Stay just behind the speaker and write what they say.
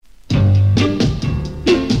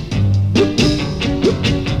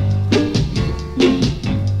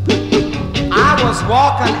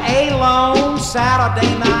walking alone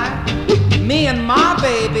Saturday night. Me and my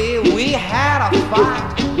baby, we had a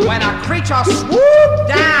fight when a creature swooped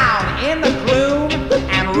down in the gloom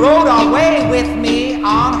and rode away with me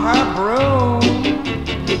on her broom.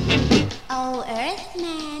 Oh,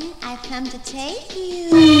 Earthman, I've come to take you.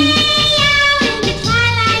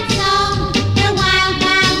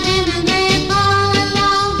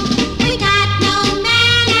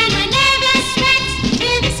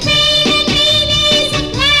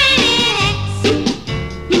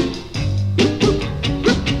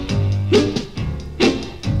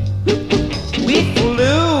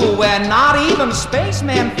 Not even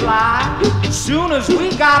spacemen fly. Soon as we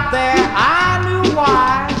got there, I knew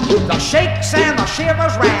why. The shakes and the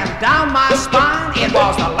shivers ran down my spine. It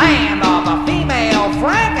was the land of the female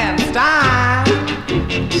Frankenstein.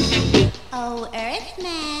 Oh,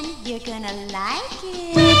 Earthman, you're gonna like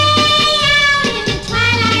it.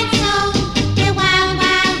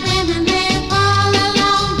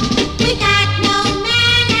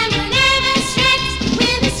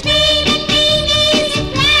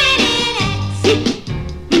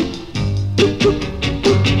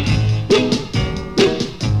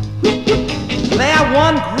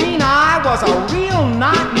 One green eye was a real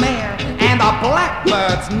nightmare, and the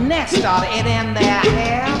blackbirds nested it in their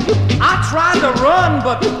hair. I tried to run,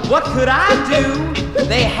 but what could I do?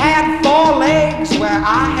 They had 4 legs where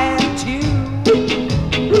I had 2.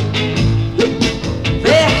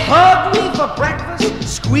 They hugged me for breakfast,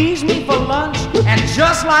 squeezed me for lunch, and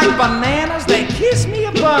just like bananas, they kissed me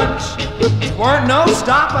a bunch. Weren't no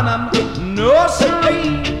stopping them, no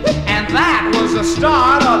siree, and that was the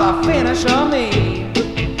start of the finish of me.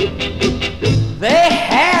 They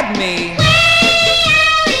had me.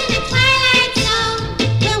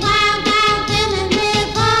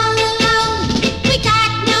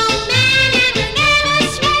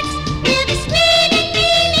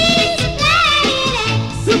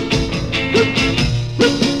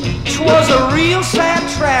 Twas a real sad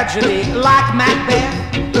tragedy, like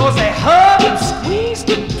Macbeth, 'cause they hugged and squeezed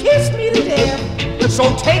and kissed me to death. So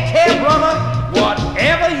take care, brother,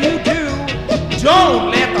 whatever you do, don't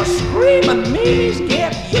let the screaming meanies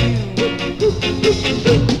get you,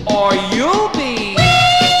 or you'll be.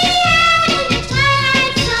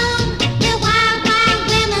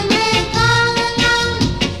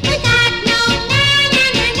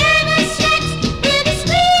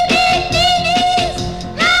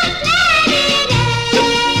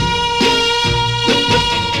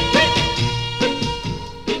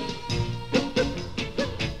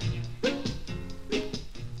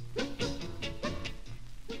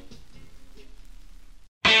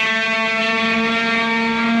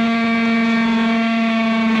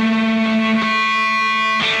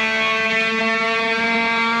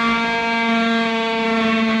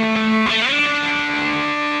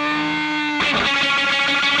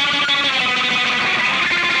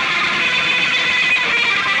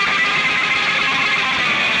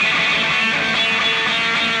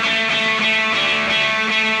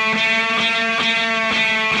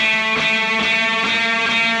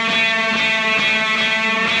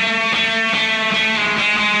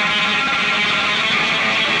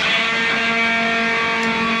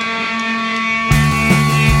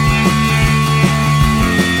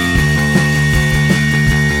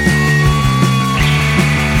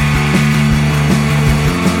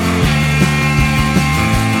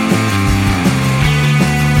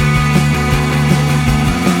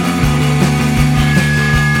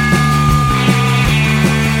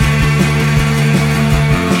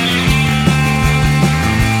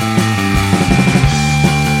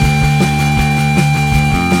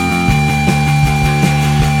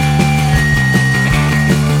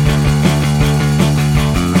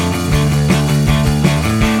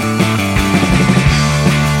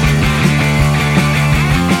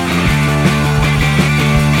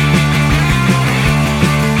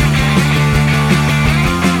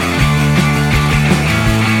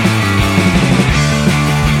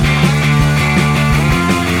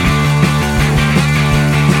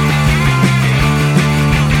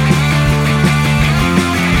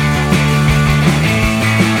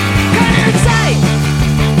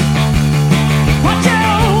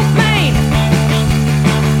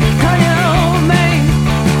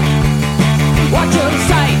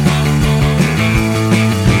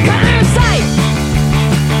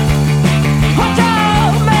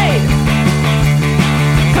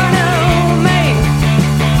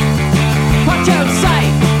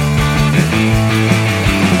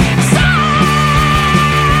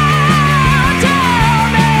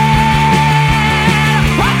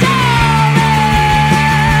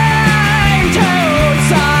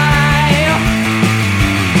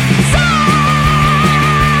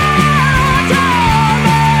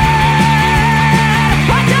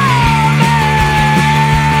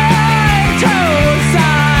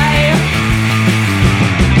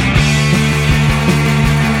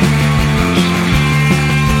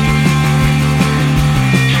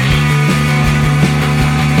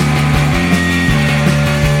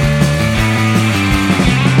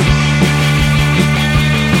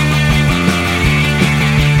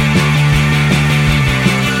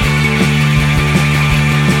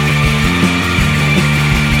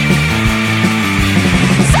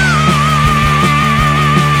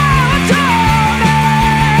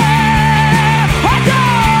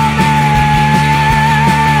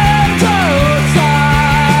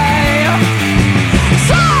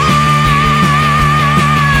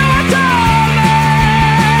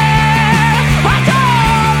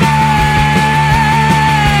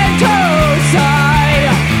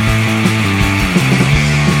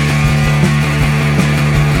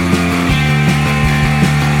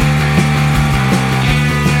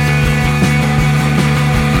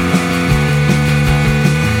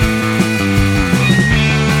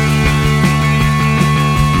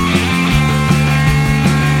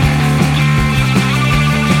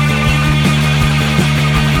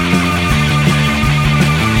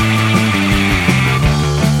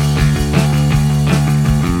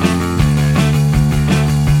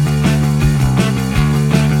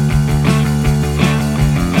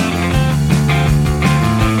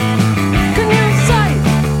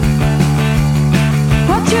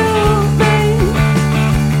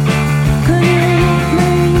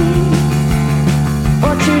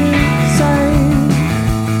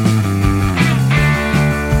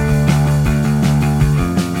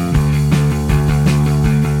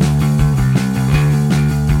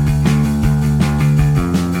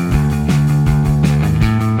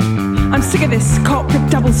 I'm sick of this corporate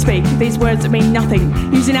doublespeak, these words that mean nothing,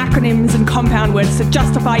 using acronyms and compound words to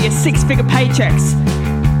justify your six-figure paychecks.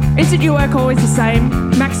 Isn't your work always the same?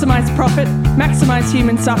 Maximise profit, maximise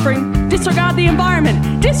human suffering, disregard the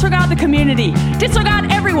environment, disregard the community,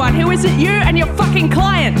 disregard everyone who isn't you and your fucking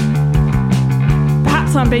client.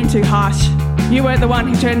 Perhaps I'm being too harsh. You weren't the one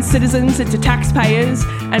who turned citizens into taxpayers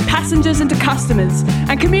and passengers into customers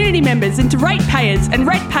and community members into ratepayers and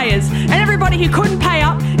and everybody who couldn't pay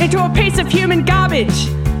up into a piece of human garbage.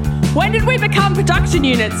 When did we become production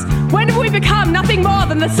units? When did we become nothing more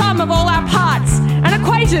than the sum of all our parts? An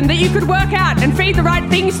equation that you could work out and feed the right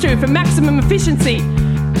things to for maximum efficiency.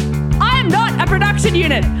 I am not a production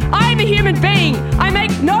unit. I am a human being. I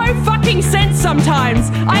make no fucking sense sometimes.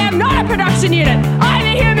 I am not a production unit. I am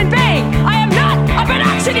a human being. I am not a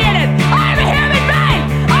production unit. I am a human being.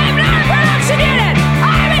 I am not a production unit.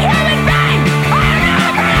 I am a human being. I am not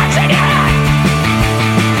a production unit.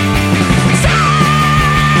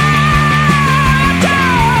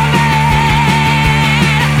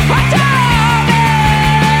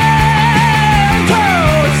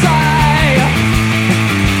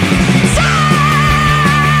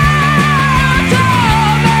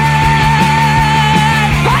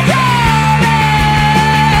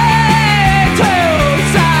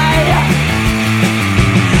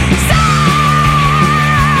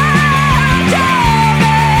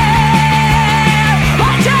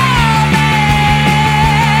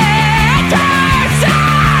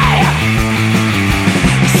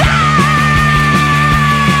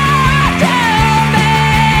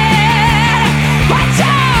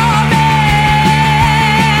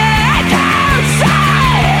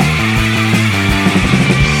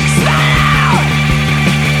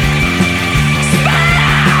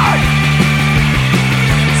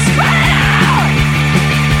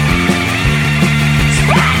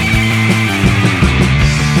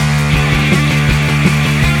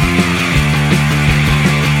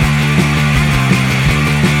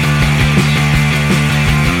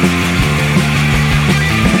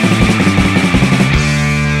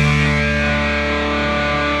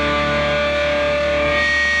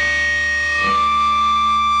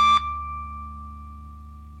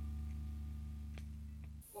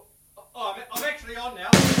 I'm actually on now.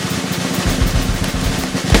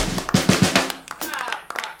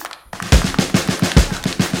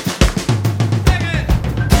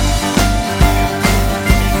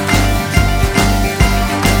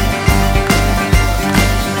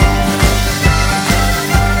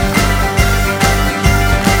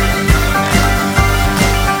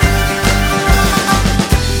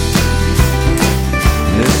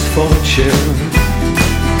 Misfortune,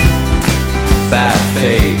 bad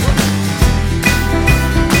fate,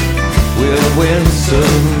 we'll win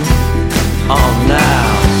soon. Oh, now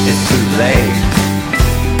it's too late.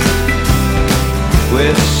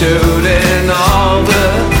 We're shooting all the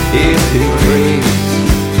easy breeze,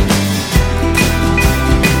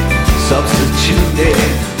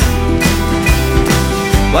 substituting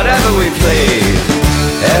whatever we please.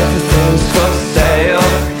 Everything's for sale.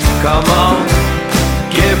 Come on,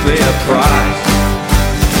 give me a price.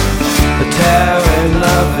 Tearing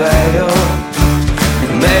the veil.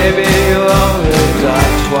 Maybe you'll only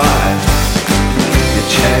die twice. Your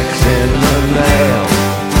check's in the mail.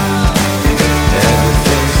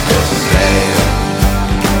 Everything's for sale.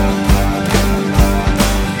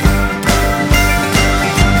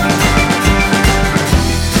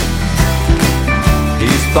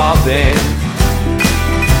 He's bobbing,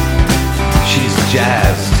 she's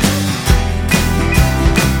jazzed.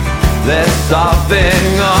 They're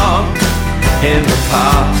sobbing on in the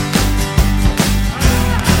past.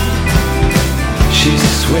 She's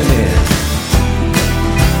swimming,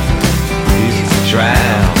 he's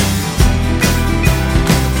drowned,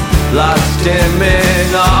 lost him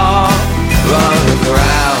in all running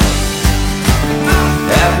around.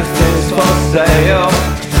 Everything's for sale.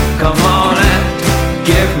 Come on and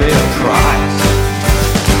give me a price.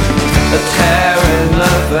 A tear in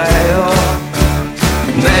the veil.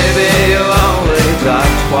 Maybe you'll only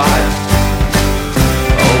die twice.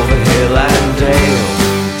 Over hill and dale,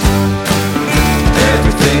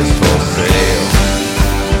 everything's for sale.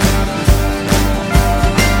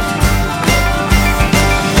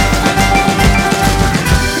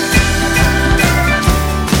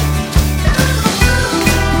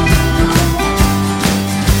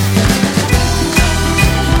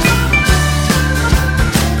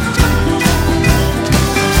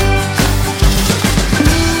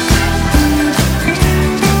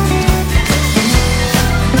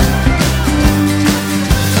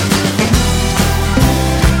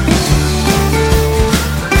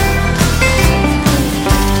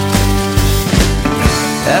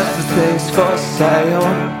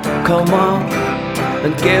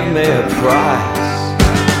 and give me a price.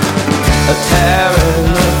 A tear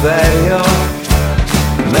in the veil,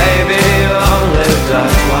 maybe you only die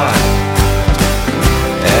twice.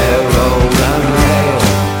 Air, road and rail,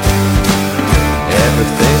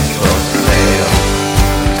 everything's for sale.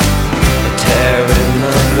 A tear in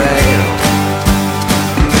the veil,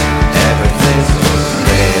 everything's for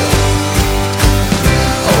sale.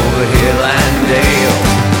 Over hill and dale,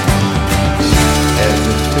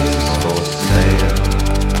 everything's for sale.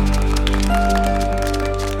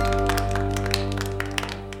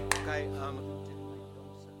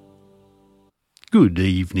 Good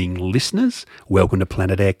evening, listeners. Welcome to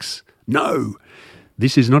Planet X. No,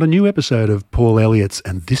 this is not a new episode of Paul Elliott's,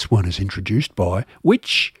 and this one is introduced by,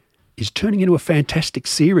 which is turning into a fantastic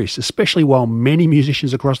series, especially while many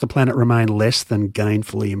musicians across the planet remain less than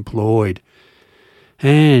gainfully employed.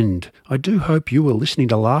 And I do hope you were listening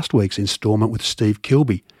to last week's instalment with Steve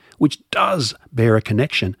Kilbey, which does bear a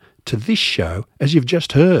connection to this show, as you've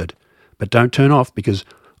just heard. But don't turn off, because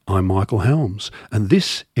I'm Michael Helms, and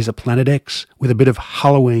this is a Planet X with a bit of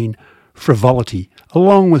Halloween frivolity,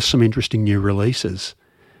 along with some interesting new releases.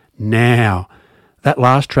 Now, that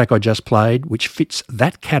last track I just played, which fits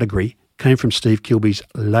that category, came from Steve Kilbey's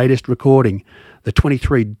latest recording, the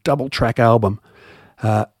 23-track album,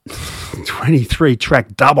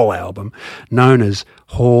 23-track double album, known as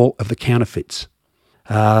Hall of the Counterfeits.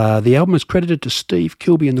 The album is credited to Steve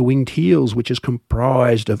Kilbey and the Winged Heels, which is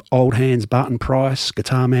comprised of old hands Barton Price,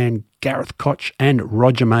 guitar man Gareth Koch, and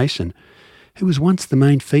Roger Mason, who was once the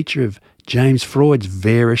main feature of James Freud's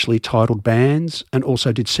variously titled bands and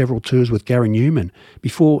also did several tours with Gary Newman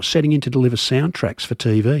before setting in to deliver soundtracks for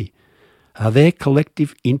TV. Their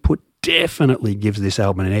collective input definitely gives this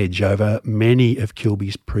album an edge over many of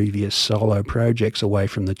Kilbey's previous solo projects away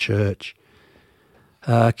from the church.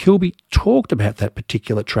 Kilbey talked about that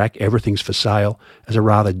particular track, Everything's for Sale, as a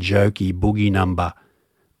rather jokey boogie number,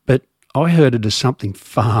 but I heard it as something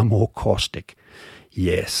far more caustic.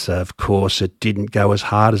 Yes, of course, it didn't go as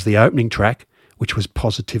hard as the opening track, which was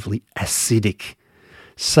positively acidic.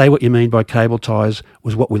 Say What You Mean by Cable Ties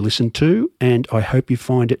was what we listened to, and I hope you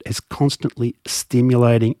find it as constantly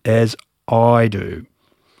stimulating as I do.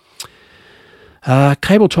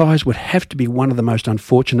 Cable Ties would have to be one of the most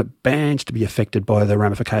unfortunate bands to be affected by the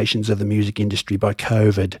ramifications of the music industry by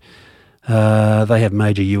COVID. They have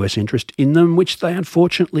major US interest in them, which they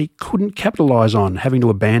unfortunately couldn't capitalise on, having to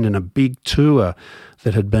abandon a big tour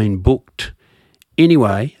that had been booked.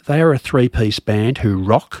 Anyway, they are a three-piece band who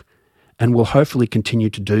rock and will hopefully continue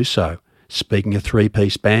to do so. Speaking of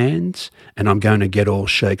three-piece bands, and I'm going to get all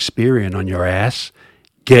Shakespearean on your ass,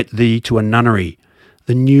 Get Thee to a Nunnery.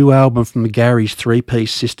 The new album from the Gary's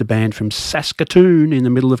three-piece sister band from Saskatoon in the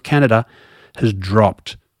middle of Canada has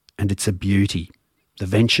dropped, and it's a beauty. The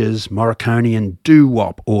Ventures, Morriconian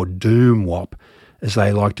doo-wop, or doom-wop, as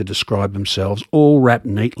they like to describe themselves, all wrapped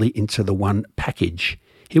neatly into the one package.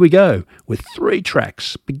 Here we go, with 3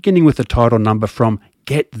 tracks, beginning with the title number from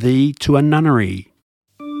Get Thee to a Nunnery.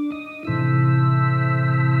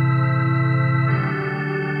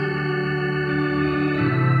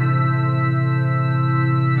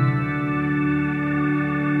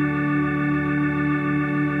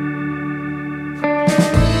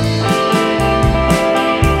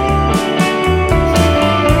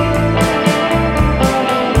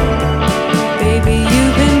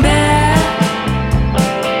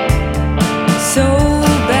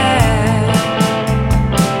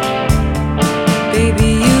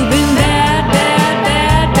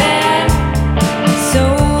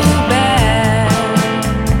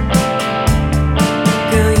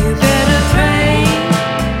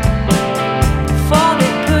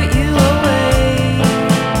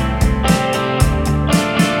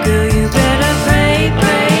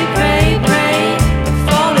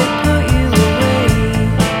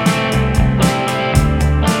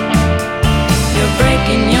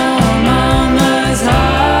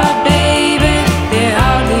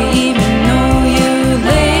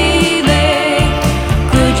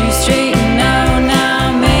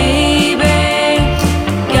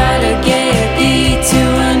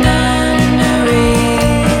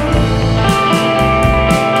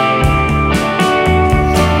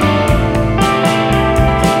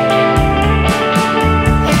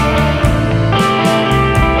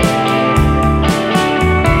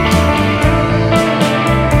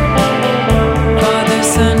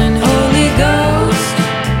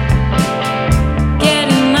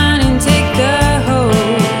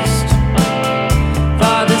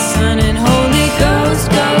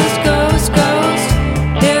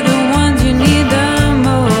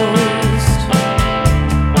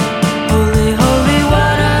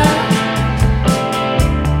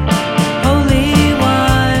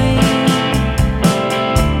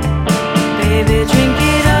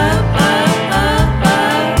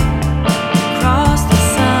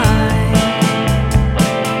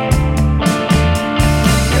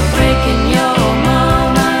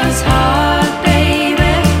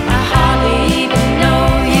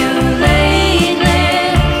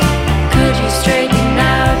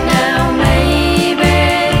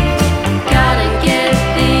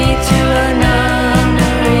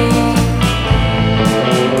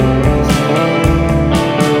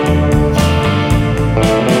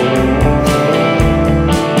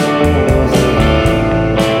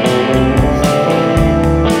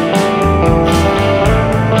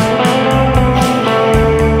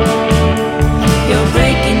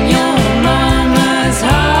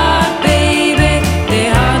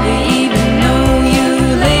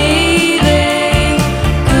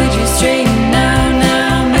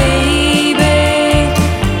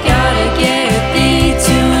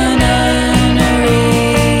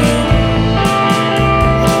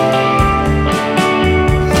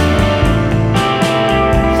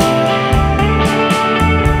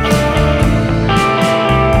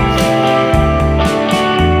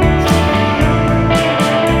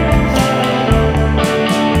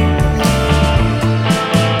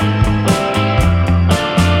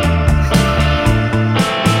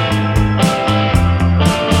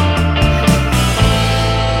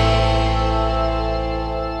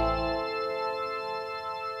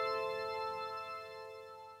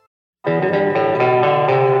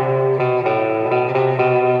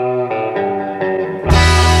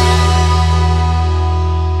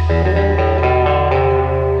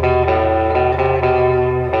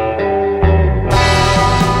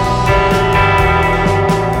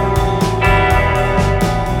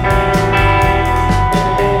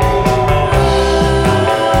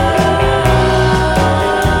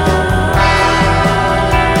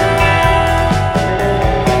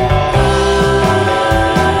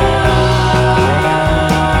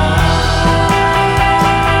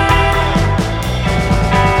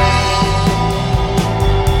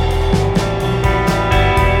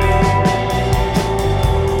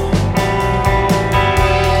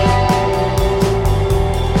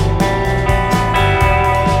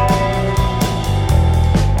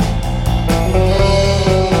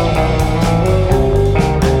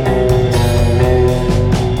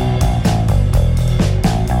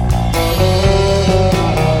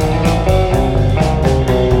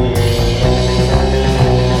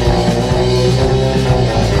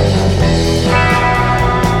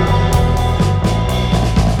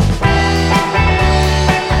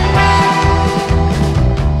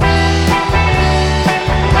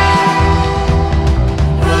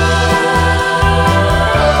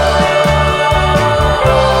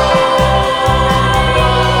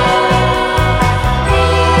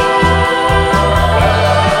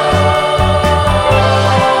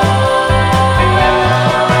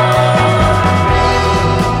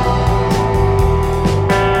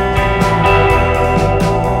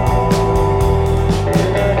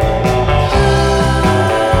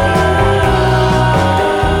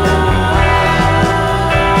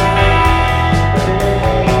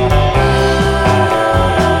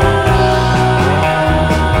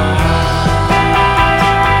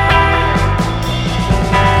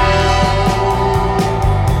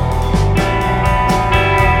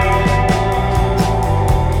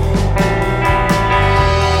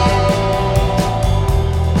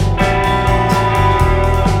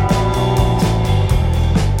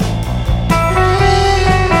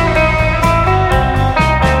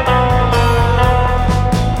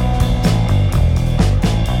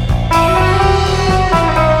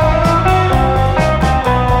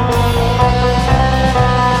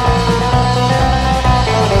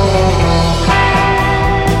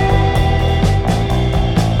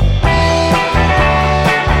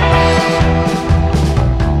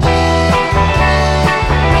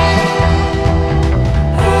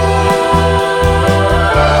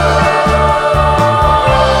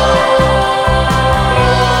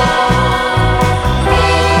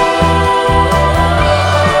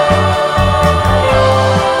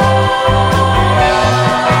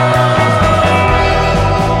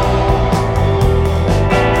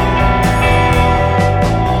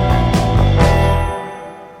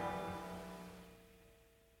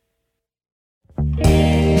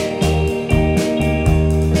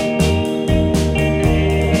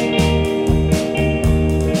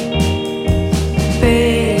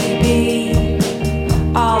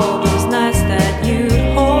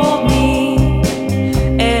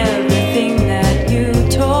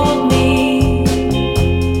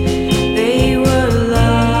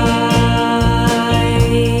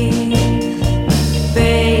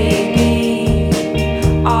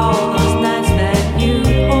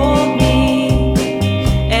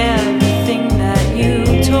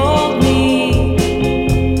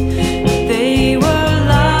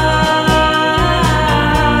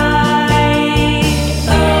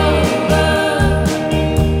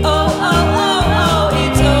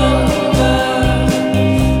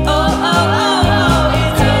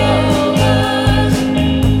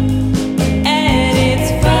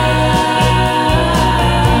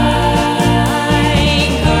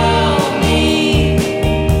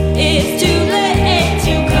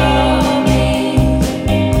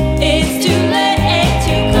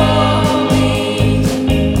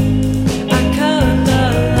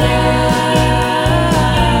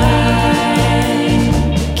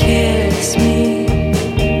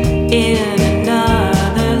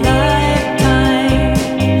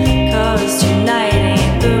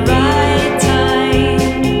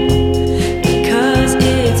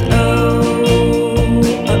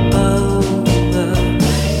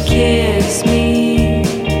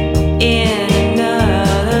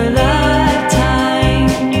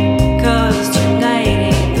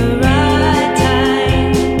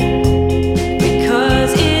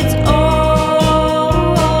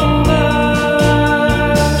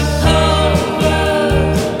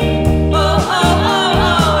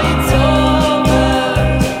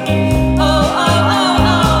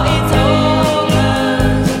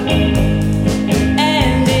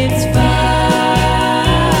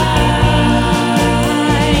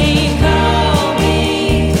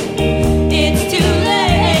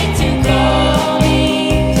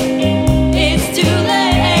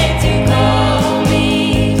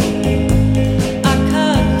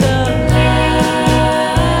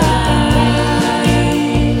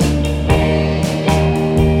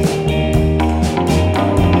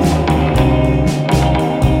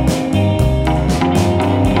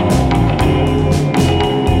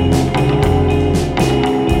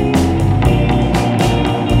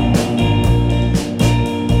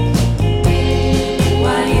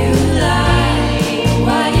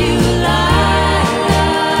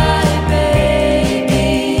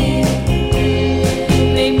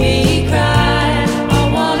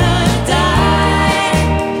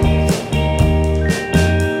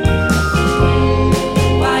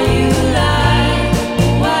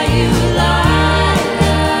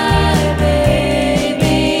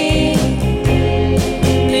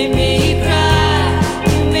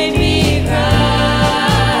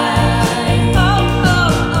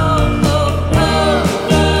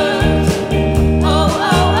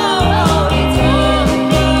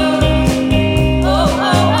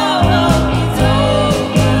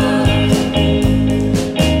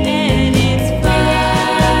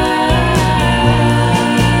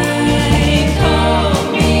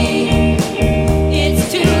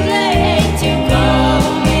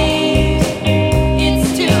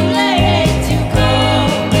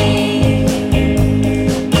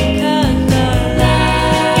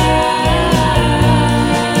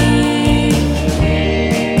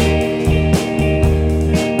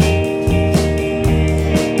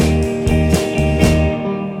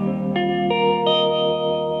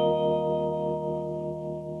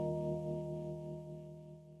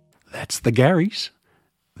 the Garys.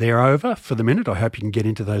 They're over for the minute. I hope you can get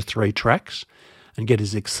into those 3 tracks and get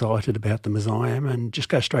as excited about them as I am, and just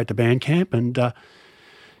go straight to Bandcamp and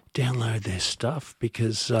download their stuff,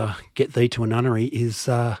 because Get Thee to a Nunnery is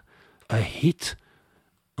a hit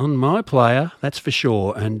on my player, that's for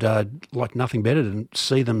sure, and like nothing better than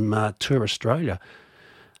see them tour Australia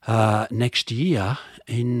next year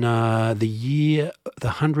in the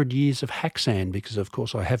 100 years of Haxan, because of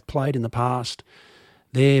course I have played in the past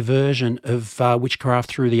their version of Witchcraft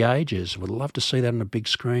Through the Ages. Would love to see that on a big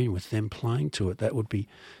screen with them playing to it. That would be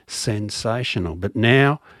sensational. But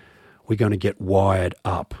now we're going to get wired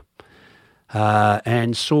up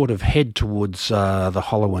and sort of head towards the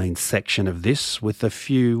Halloween section of this with a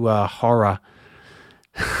few horror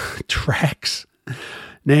tracks.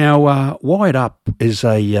 Now, Wired Up is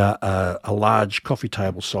a large coffee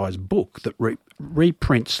table sized book that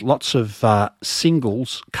reprints lots of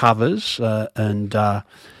singles, covers, and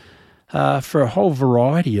for a whole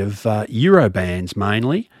variety of Euro bands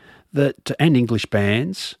mainly, and English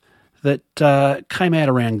bands that came out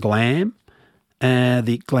around glam,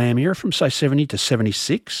 the glam era from say 70 to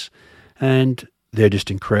 76, and they're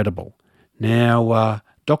just incredible. Now,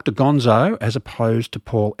 Dr. Gonzo, as opposed to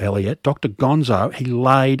Paul Elliott, Dr. Gonzo, he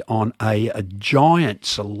laid on a giant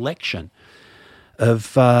selection of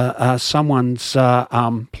someone's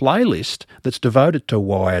playlist that's devoted to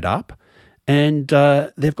Wired Up, and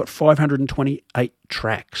they've got 528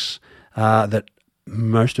 tracks, that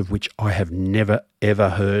most of which I have never,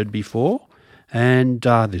 ever heard before, and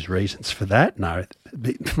there's reasons for that. No,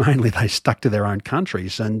 mainly they stuck to their own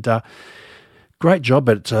countries, and great job,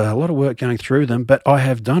 but a lot of work going through them, but I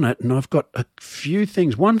have done it, and I've got a few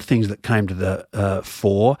things. One thing that came to the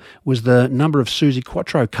fore was the number of Suzi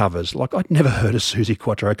Quatro covers. Like, I'd never heard a Suzi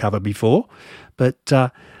Quatro cover before, but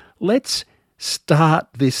let's start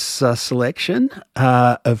this selection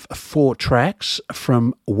of 4 tracks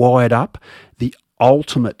from Wired Up, the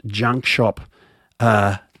ultimate junk shop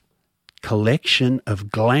collection of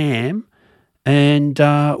glam, and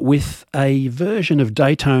with a version of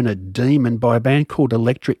Daytona Demon by a band called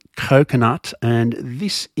Electric Coconut, and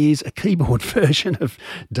this is a keyboard version of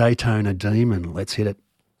Daytona Demon. Let's hit it.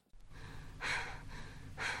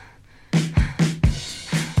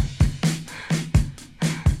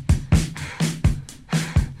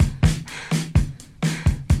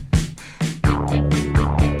 They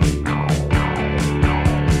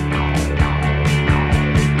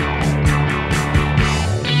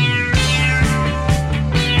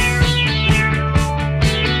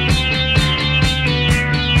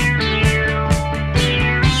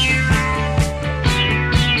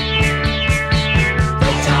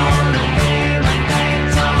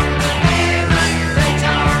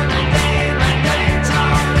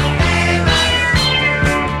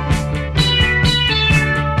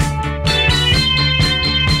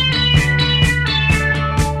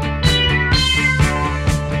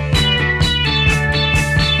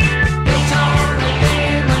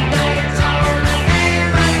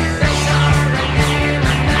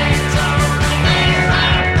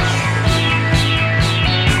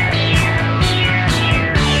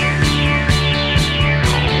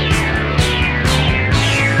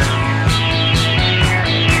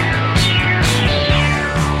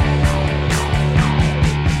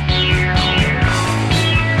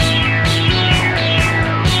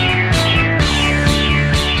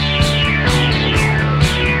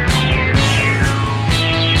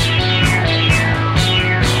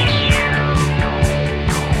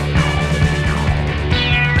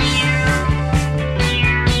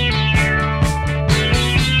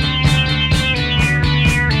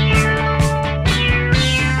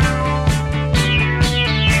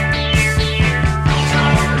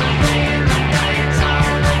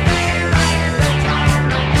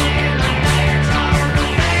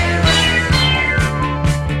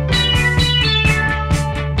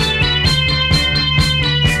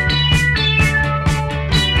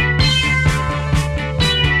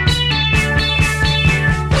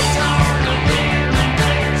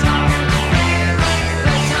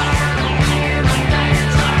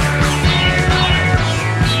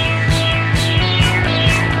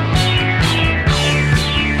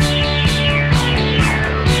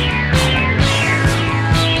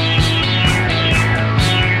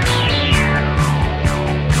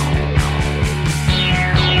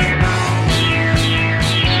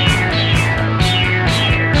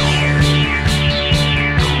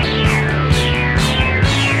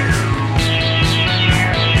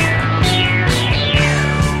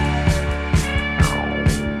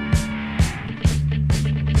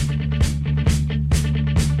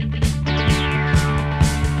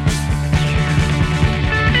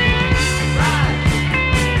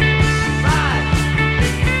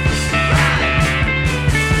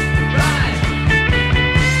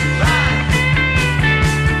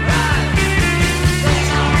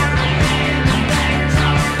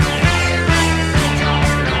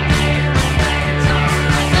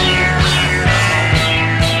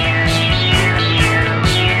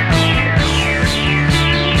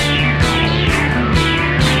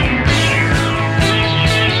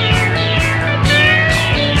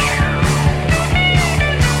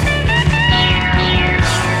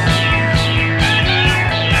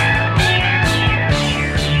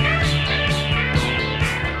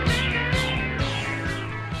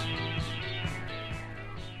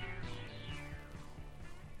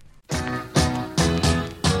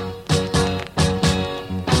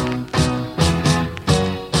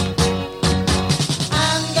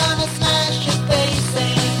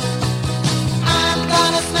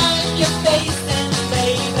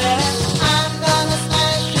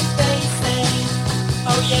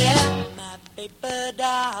paper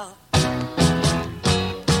doll.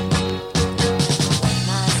 When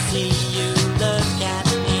I see you look at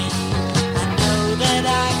me, I know that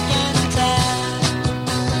I can tell.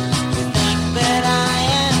 You think that I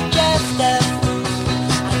am just a fool.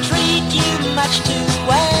 I treat you much too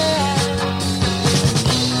well.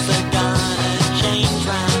 Things are gonna change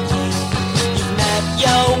round here. You've met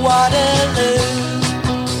your Waterloo.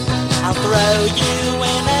 I'll throw you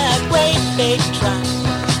in a great big trunk.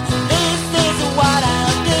 This is what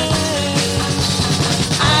I'll do.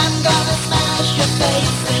 I'm gonna smash your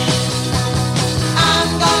face in. I'm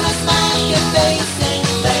gonna smash your face in,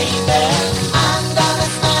 baby. I'm gonna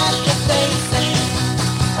smash your face in.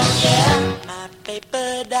 Oh yeah, my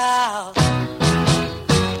paper doll.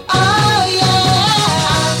 Oh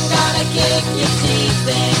yeah, I'm gonna kick your teeth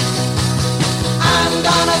in. I'm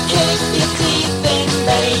gonna kick your teeth in,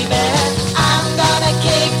 baby. I'm gonna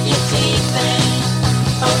kick your teeth in.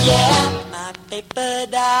 Oh yeah, my paper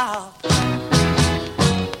doll.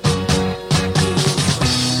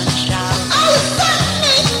 And shout, oh, set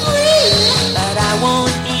me free! But I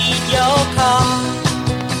won't need your call.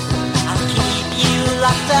 I'll keep you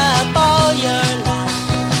locked up all your life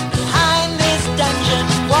behind this dungeon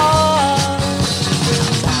wall.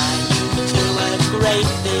 I'll tie you to a great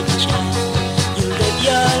big chain. You live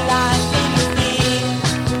your life in fear.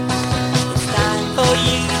 It's time for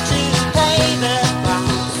you to pay the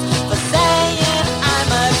price for saying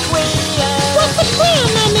I'm a queer. What's a queer,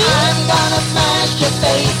 mommy? I'm gonna smash your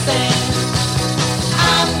face in.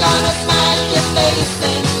 I'm gonna smash your face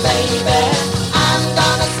in, baby. I'm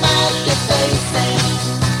gonna smash your face in.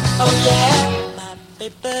 Oh yeah, my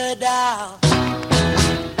paper doll.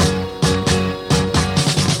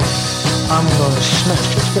 I'm gonna smash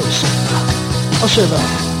your face in. I said,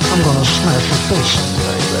 I'm gonna smash your face in,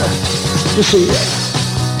 baby. You see,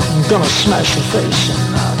 I'm gonna smash your face in,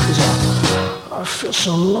 'cause I feel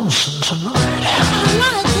so lonesome tonight. I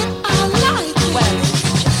like it. Well, it's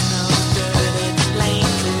just no good, it's plain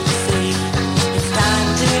to see. It's time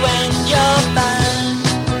to end your fun.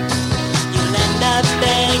 You'll end up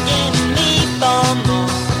begging me for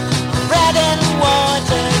more bread and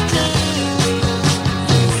water too.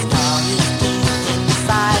 The star is deep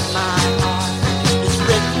inside my heart. It's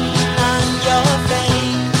written on your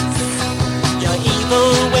face. Your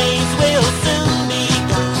evil ways will soon be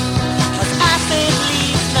gone, 'cause acid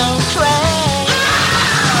leaves no trace.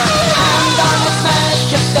 I'm gonna smash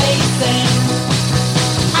your face in.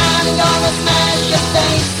 I'm gonna smash your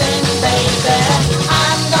face in, baby.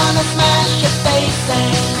 I'm gonna smash your face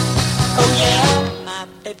in. Oh yeah, my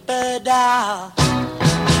paper doll.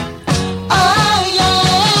 Oh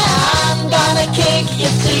yeah, I'm gonna kick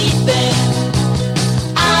your teeth in.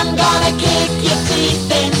 I'm gonna kick your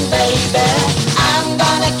teeth in, baby. I'm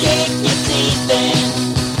gonna kick your teeth in.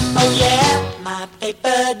 Oh yeah, my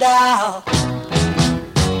paper doll.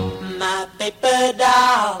 My paper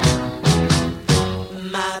doll.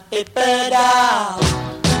 My paper doll.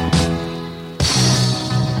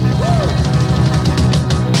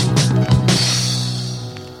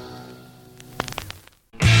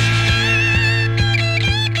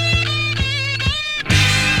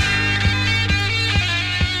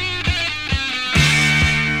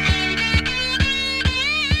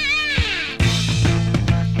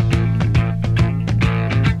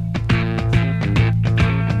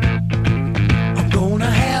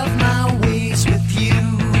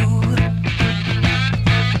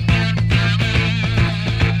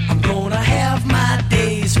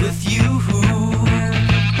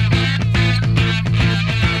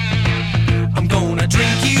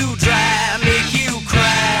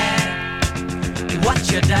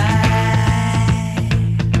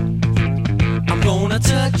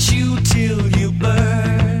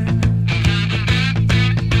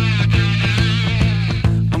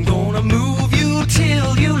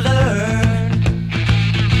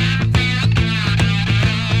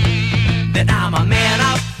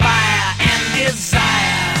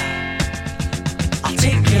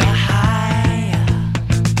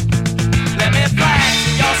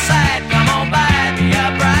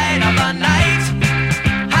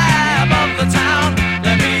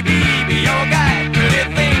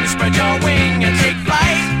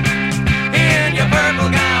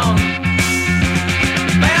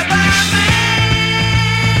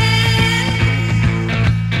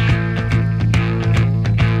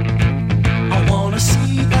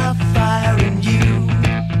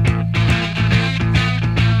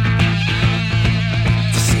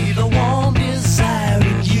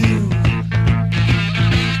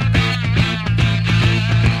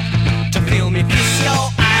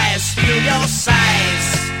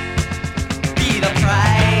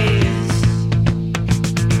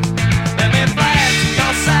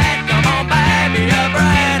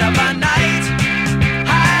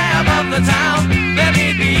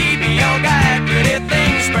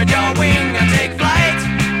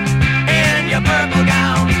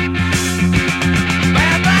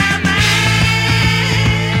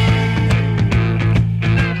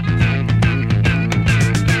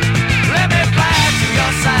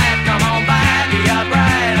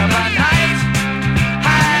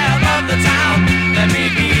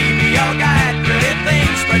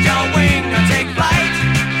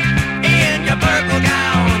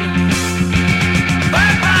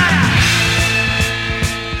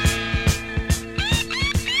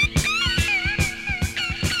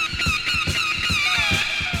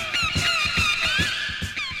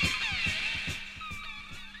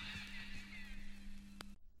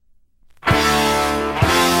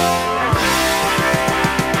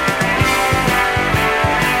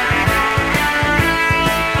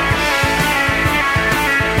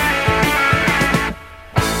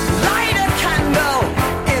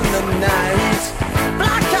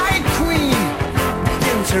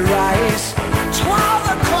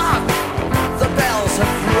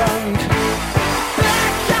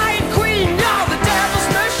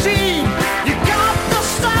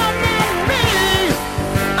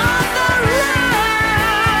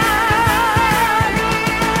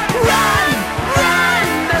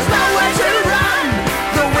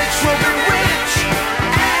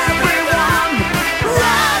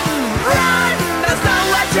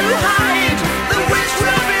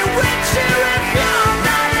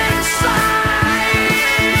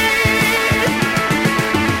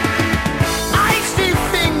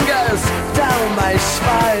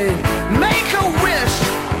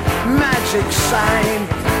 insane.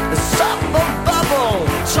 The suffer bubble,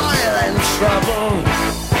 toil and trouble.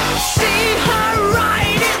 See her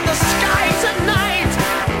ride in the sky tonight.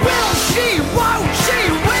 Will she, won't she,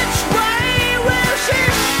 which way will she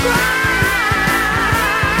stride?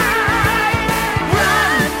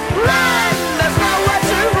 Run, run, there's nowhere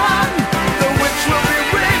to run. The witch will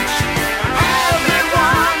bewitch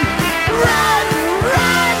everyone. Run,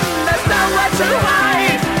 run, there's nowhere to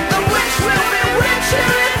hide. The witch will bewitch you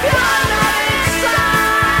if you're not inside.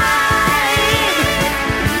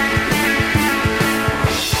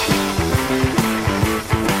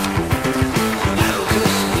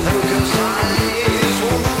 Hocus, hocus, eyes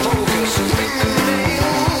won't focus.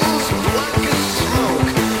 Fingernails black as smoke.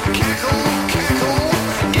 Cackle, cackle,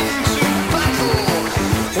 into battle.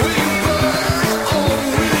 Will you burn or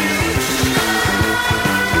will you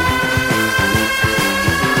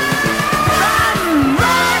run,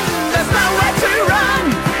 run, there's nowhere to run.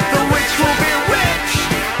 The witch will bewitch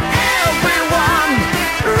everyone.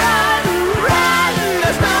 Run, run,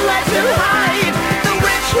 there's nowhere to hide. The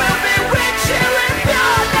witch will bewitch you if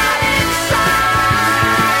you're not inside.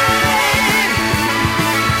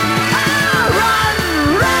 Run,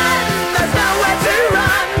 run, there's nowhere to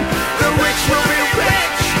run. The witch will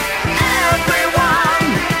bewitch everyone.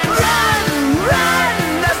 Run, run,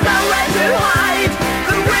 there's nowhere to hide.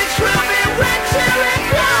 The witch will bewitch you if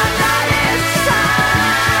you're not inside.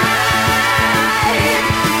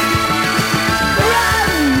 Run,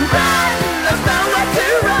 run, there's nowhere to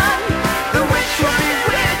run. The witch will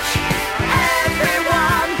bewitch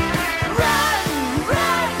everyone. Run,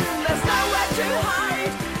 run, there's nowhere to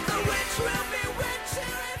hide. The witch will bewitch you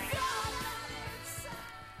if you're not inside.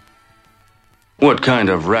 What kind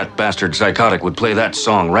of rat bastard psychotic would play that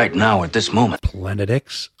song right now at this moment? Planet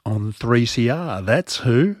X on 3CR. That's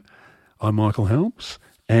who. I'm Michael Helms,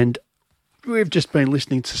 and we've just been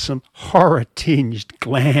listening to some horror-tinged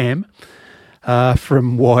glam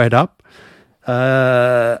from Wired Up,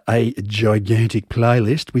 a gigantic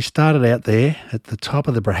playlist. We started out there at the top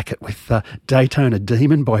of the bracket with Daytona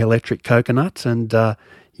Demon by Electric Coconuts, and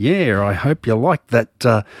yeah, I hope you like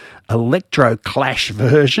that Electro Clash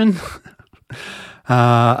version.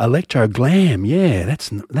 Electro Glam, yeah,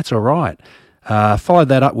 that's all right. Followed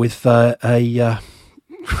that up with a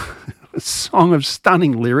song of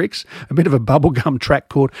stunning lyrics, a bit of a bubblegum track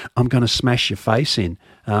called I'm Gonna Smash Your Face In,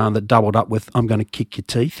 that doubled up with I'm Gonna Kick Your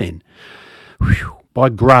Teeth In. Whew, by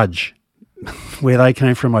Grudge. Where they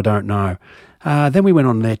came from, I don't know. Then we went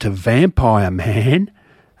on there to Vampire Man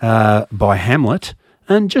by Hamlet,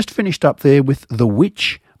 and just finished up there with The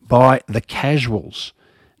Witch by The Casuals.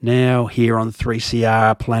 Now, here on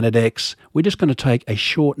 3CR Planet X, we're just going to take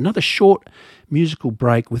another short musical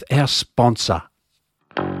break with our sponsor.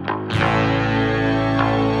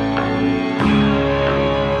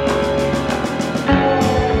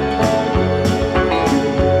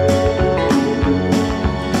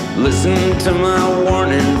 Listen to my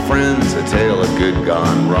warning, friends, a tale of good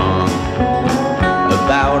gone wrong.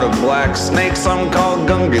 About a black snake some call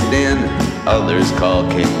Gunga Din, others call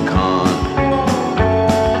King Kong.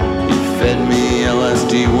 He fed me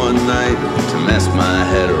LSD one night to mess my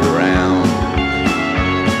head around.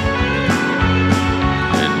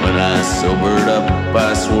 And when I sobered up,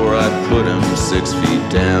 I swore I'd put him 6 feet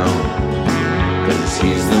down. 'Cause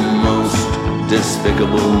he's the most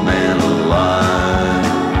despicable man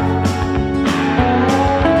alive.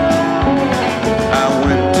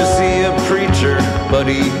 But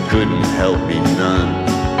he couldn't help me none.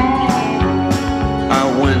 I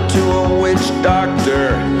went to a witch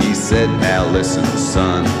doctor. He said, now listen,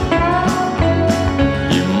 son,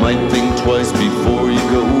 you might think twice before you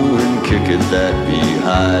go and kick at that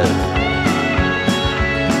beehive.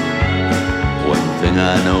 One thing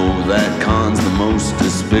I know, that Khan's the most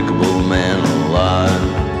despicable man alive.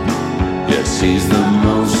 Yes, he's the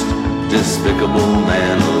most despicable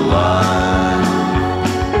man alive.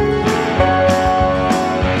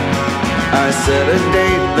 I set a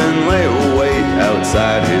date, then lay awake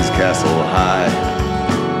outside his castle high.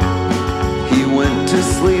 He went to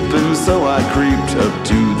sleep and so I creeped up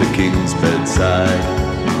to the king's bedside.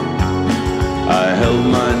 I held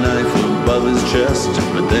my knife above his chest,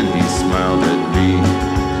 but then he smiled at me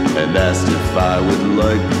and asked if I would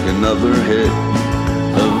like another hit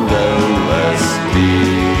of LSD.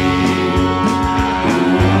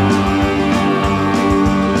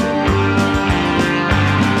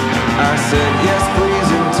 I said yes please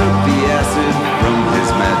and took the acid from his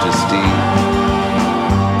majesty.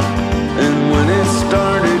 And when it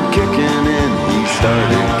started kicking in, he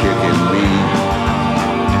started kicking me.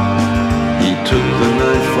 He took the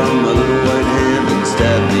knife from my little white hand and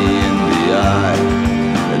stabbed me in the eye.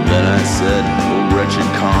 And then I I said, "Oh, wretched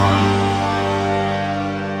Khan,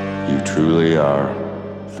 you truly are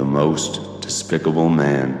the most despicable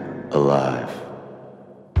man alive."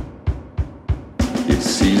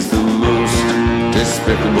 Yes, he's the most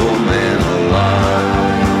despicable man alive.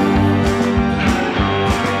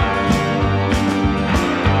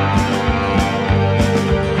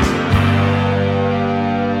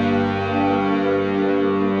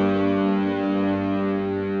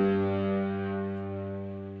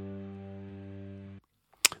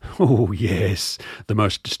 Oh, yes, the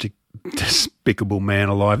most despicable man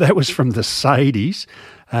alive. That was from the Sadies,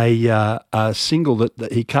 a single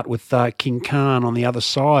that he cut with King Khan on the other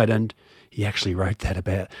side, and he actually wrote that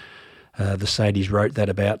about, the Sadies wrote that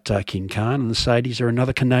about King Khan, and the Sadies are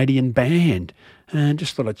another Canadian band. And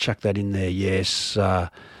just thought I'd chuck that in there. Yes,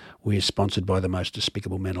 we're sponsored by the most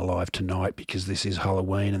despicable men alive tonight because this is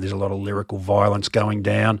Halloween and there's a lot of lyrical violence going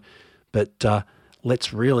down. But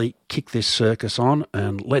let's really kick this circus on,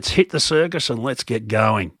 and let's hit the circus and let's get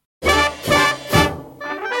going.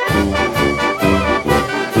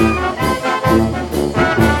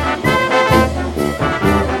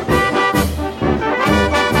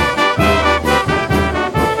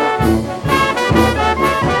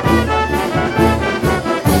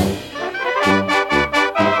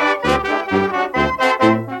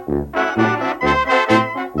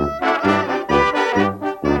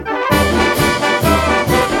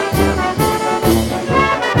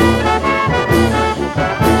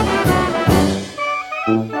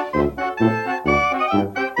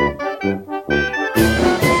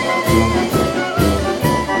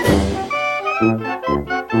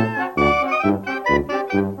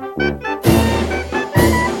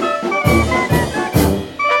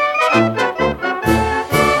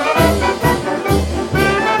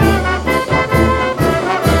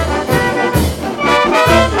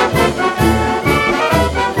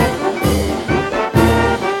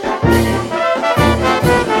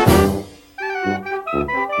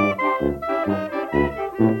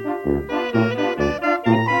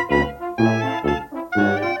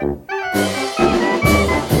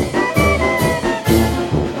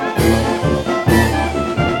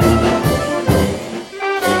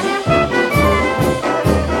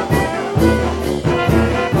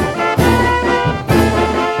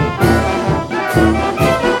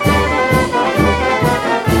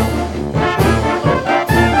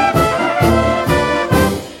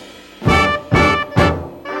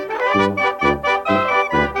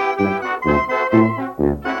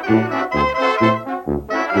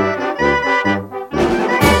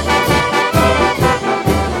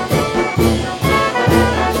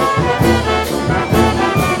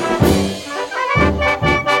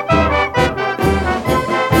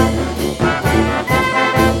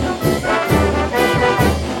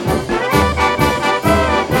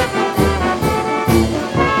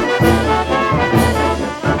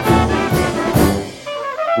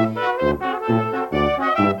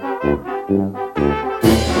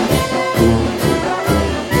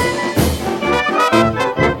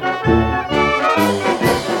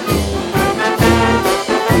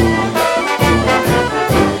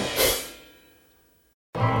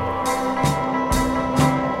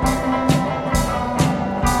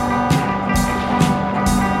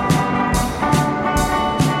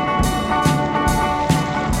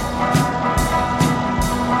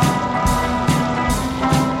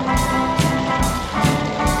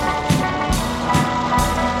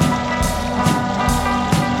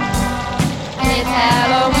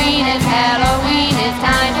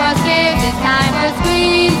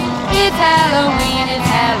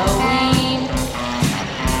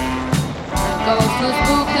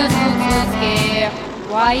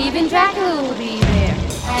 Why even Dracula will be there.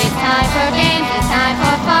 It's time for games, it's time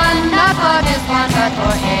for fun, not for just one, but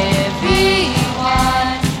for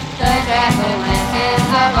everyone. The Draculances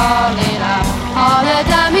are all lit up, all the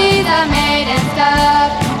dummies are made and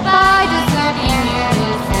stuff. By just looking you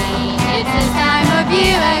will see, it's this time of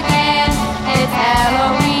year again. It's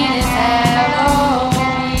Halloween, it's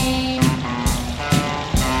Halloween.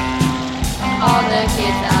 All the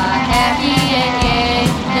kids are happy and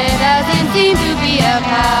gay. There doesn't seem to be a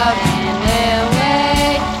cloud in their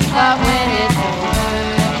way. But when it's over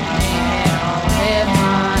and they had all their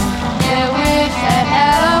fun, they wish that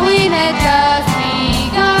Halloween had just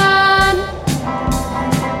begun.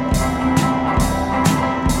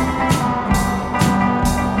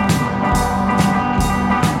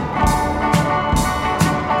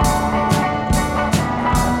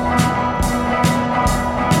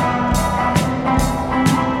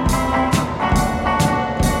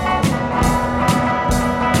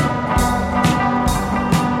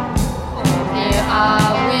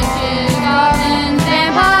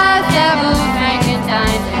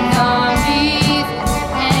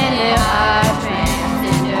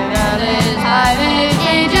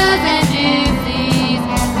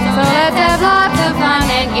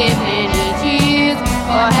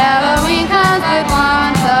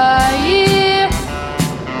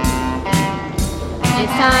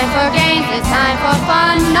 time for games, it's time for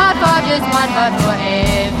fun, not for just one, but for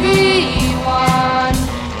everyone.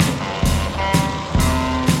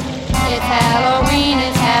 It's Halloween,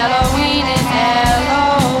 it's Halloween, it's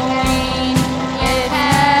Halloween. It's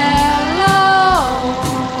Halloween.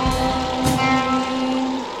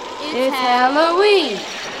 It's Halloween.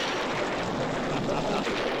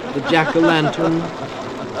 The jack-o'-lantern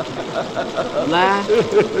laugh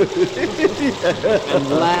and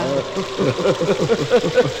laugh.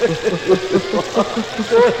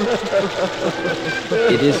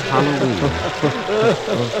 It is Halloween.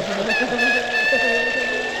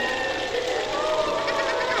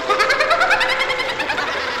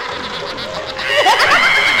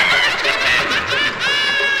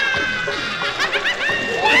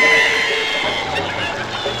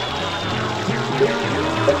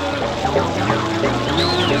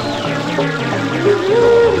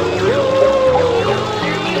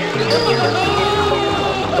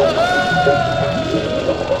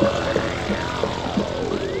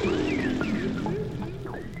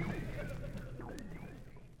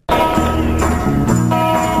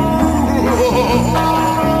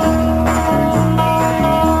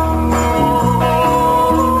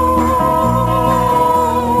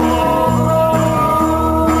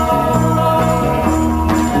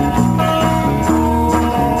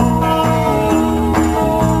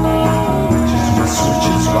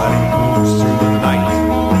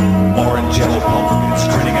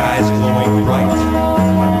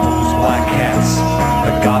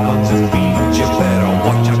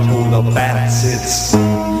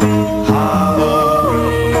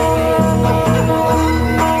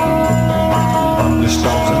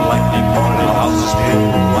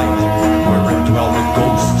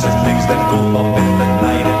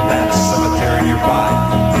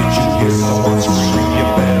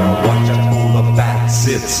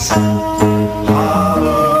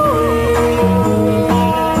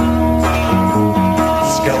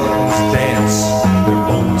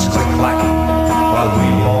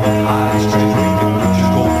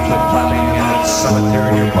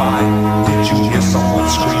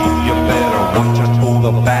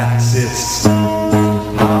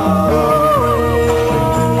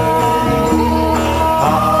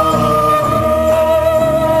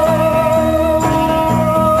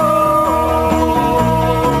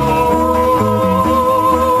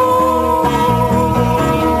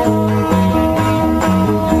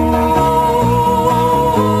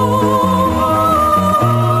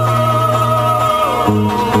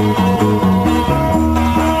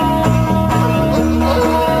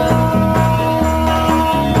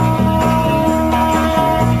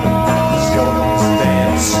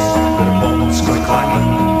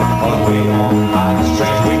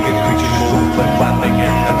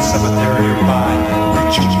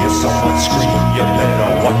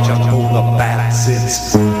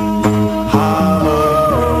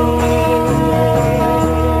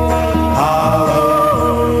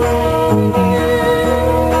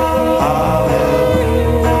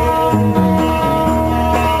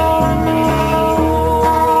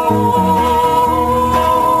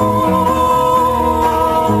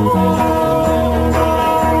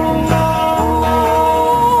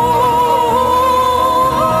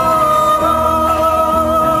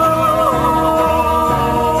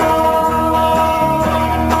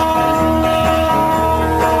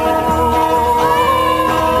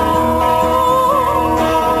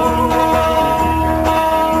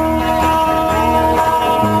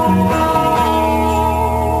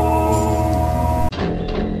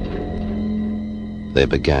 They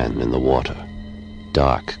began in the water,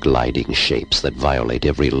 dark gliding shapes that violate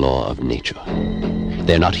every law of nature.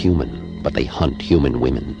 They're not human, but they hunt human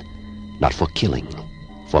women, not for killing,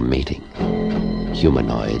 for mating.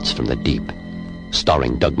 Humanoids from the deep,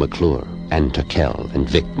 starring Doug McClure, Ann Turkel, and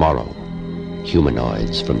Vic Morrow.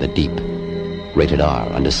 Humanoids from the deep. Rated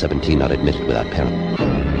R, under 17, not admitted without parent.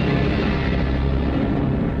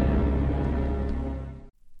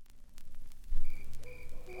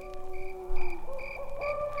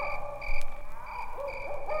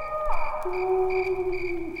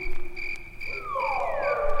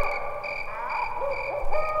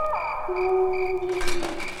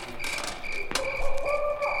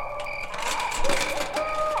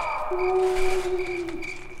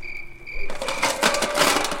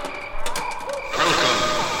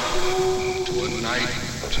 To a night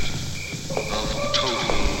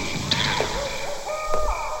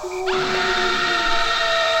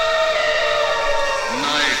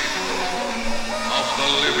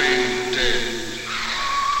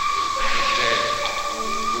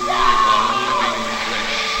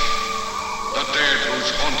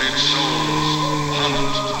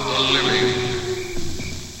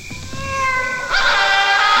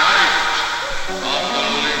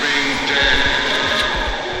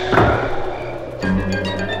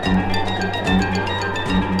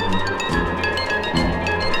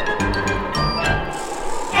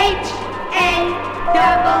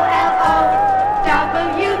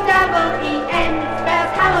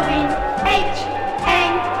spells Halloween.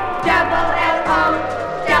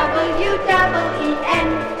 H-A-L-L-O-W-E-N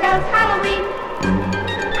spells Halloween.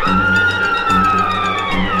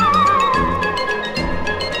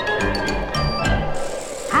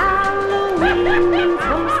 Halloween means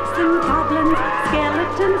ghosts and goblins,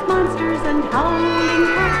 skeletons, monsters, and howling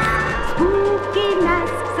cats, spooky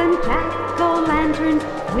masks and jack-o'-lanterns,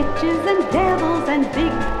 witches and devils and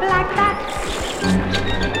big black bats.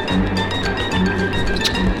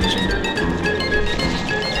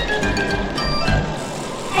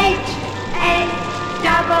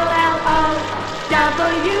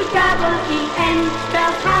 H-A-L-L-O-W-E-N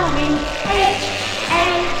spells Halloween.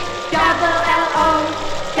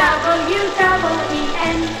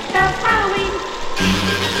 H-A-L-L-O-W-E-N spells Halloween.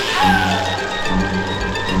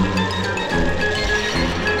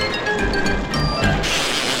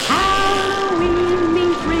 Halloween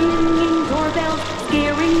means ringing doorbells,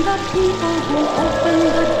 scaring the people who open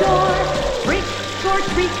the door. Trick or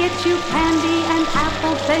treat, get you candy and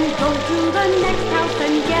apples, then go to the next house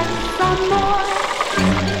and get some more.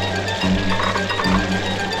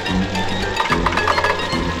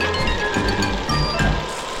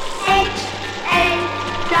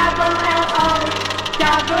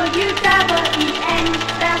 H-A-L-L-O-W-E-N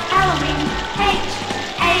spells Halloween.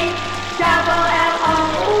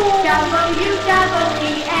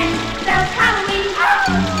 H-A-L-L-O-W-E-N spells Halloween.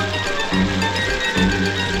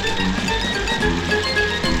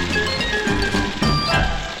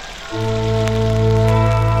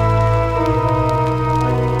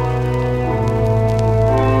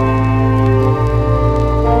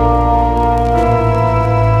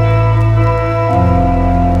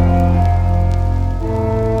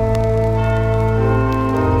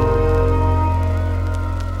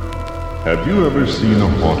 Have you ever seen a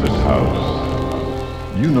haunted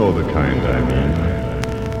house? You know the kind I mean.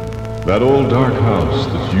 That old dark house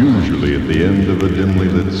that's usually at the end of a dimly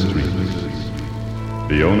lit street.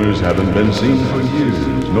 The owners haven't been seen for years.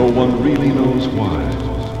 No one really knows why.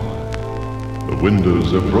 The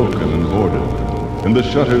windows are broken and boarded, and the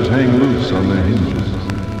shutters hang loose on their hinges.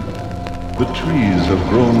 The trees have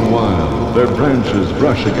grown wild. Their branches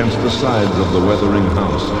brush against the sides of the weathering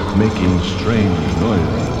house, making strange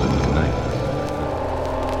noises.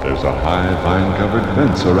 There's a high vine-covered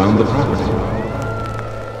fence around the property.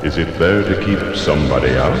 Is it there to keep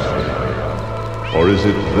somebody out? Or is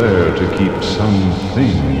it there to keep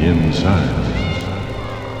something inside?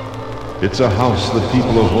 It's a house that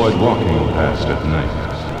people avoid walking past at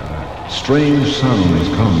night. Strange sounds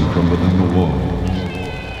come from within the walls.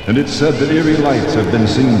 And it's said that eerie lights have been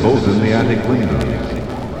seen both in the attic windows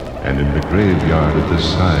and in the graveyard at the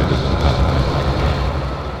side of the house.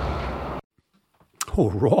 All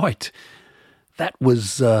right. That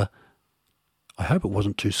was, I hope it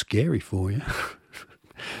wasn't too scary for you.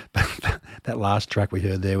 That last track we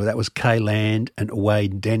heard there, that was Kay Land and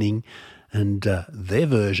Wade Denning and their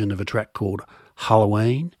version of a track called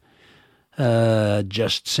Halloween.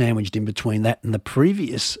 Just sandwiched in between that and the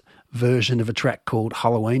previous version of a track called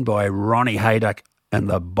Halloween by Ronnie Haydock and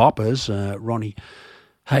the Boppers. Ronnie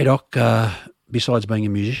Haydock, besides being a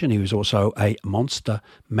musician, he was also a Monster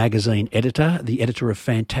magazine editor, the editor of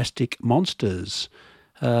Fantastic Monsters,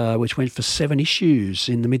 which went for 7 issues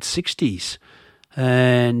in the mid-60s.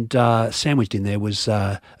 And sandwiched in there was,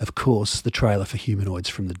 of course, the trailer for Humanoids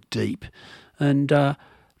from the Deep. And the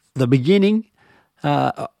beginning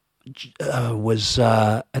was,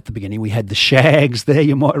 at the beginning, we had the Shags there.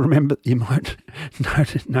 You might remember, you might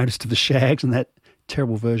notice to the Shags and that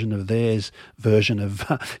terrible version of theirs version of...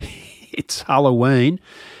 It's Halloween.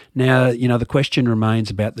 Now, you know, the question remains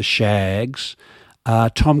about the Shags.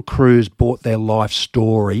 Tom Cruise bought their life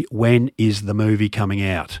story. When is the movie coming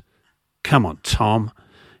out? Come on, Tom,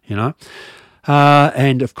 you know.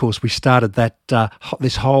 And, of course, we started that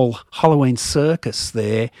this whole Halloween circus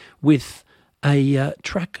there with a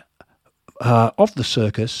track of the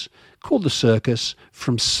circus called The Circus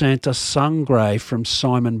from Santa Sangre from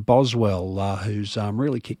Simon Boswell, who's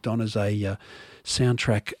really kicked on as a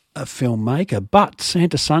soundtrack filmmaker. But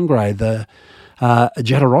Santa Sangre, the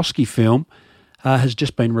Jodorowsky film, has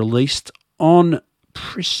just been released on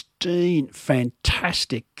pristine,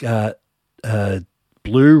 fantastic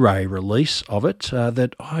Blu-ray release of it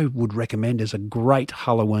that I would recommend as a great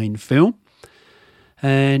Halloween film.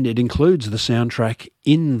 and it includes the soundtrack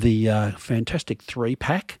in the fantastic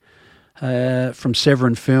 3-pack from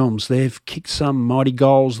Severin Films. They've kicked some mighty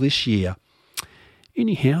goals this year.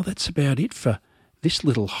 Anyhow, that's about it for this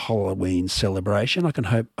little Halloween celebration.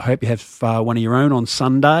 I hope you have one of your own on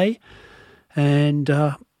Sunday. And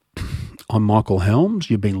I'm Michael Helms.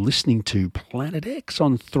 You've been listening to Planet X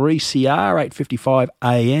on 3CR 8:55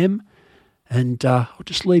 AM. And I'll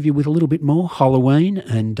just leave you with a little bit more Halloween,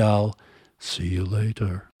 and I'll see you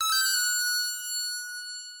later.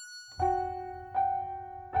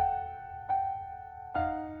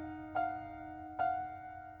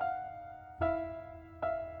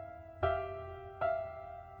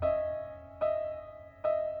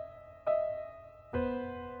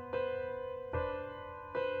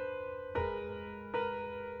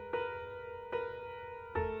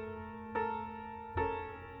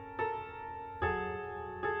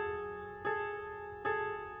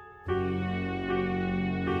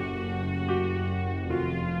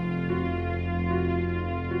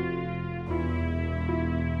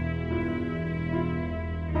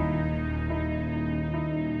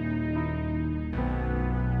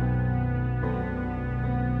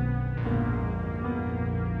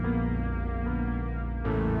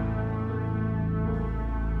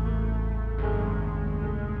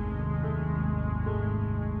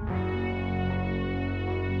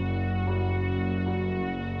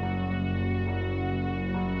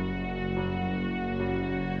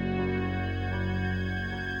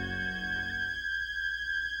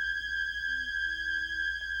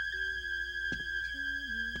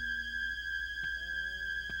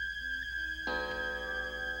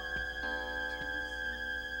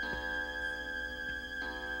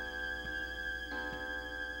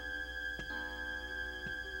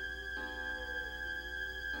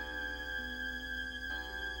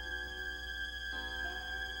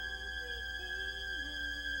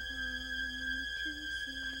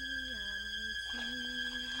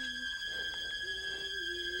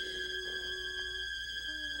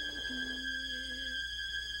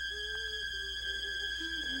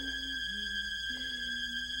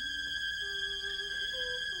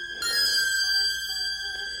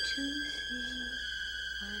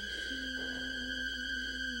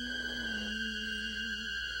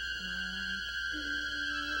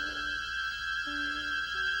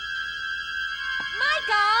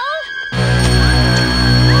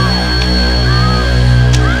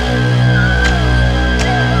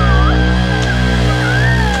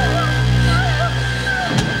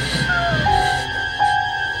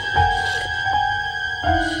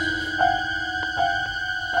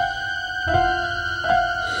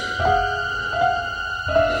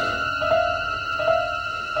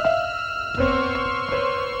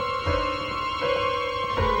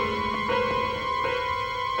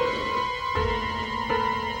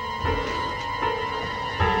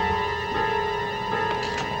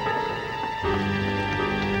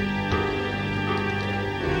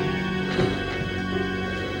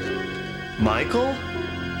 Michael?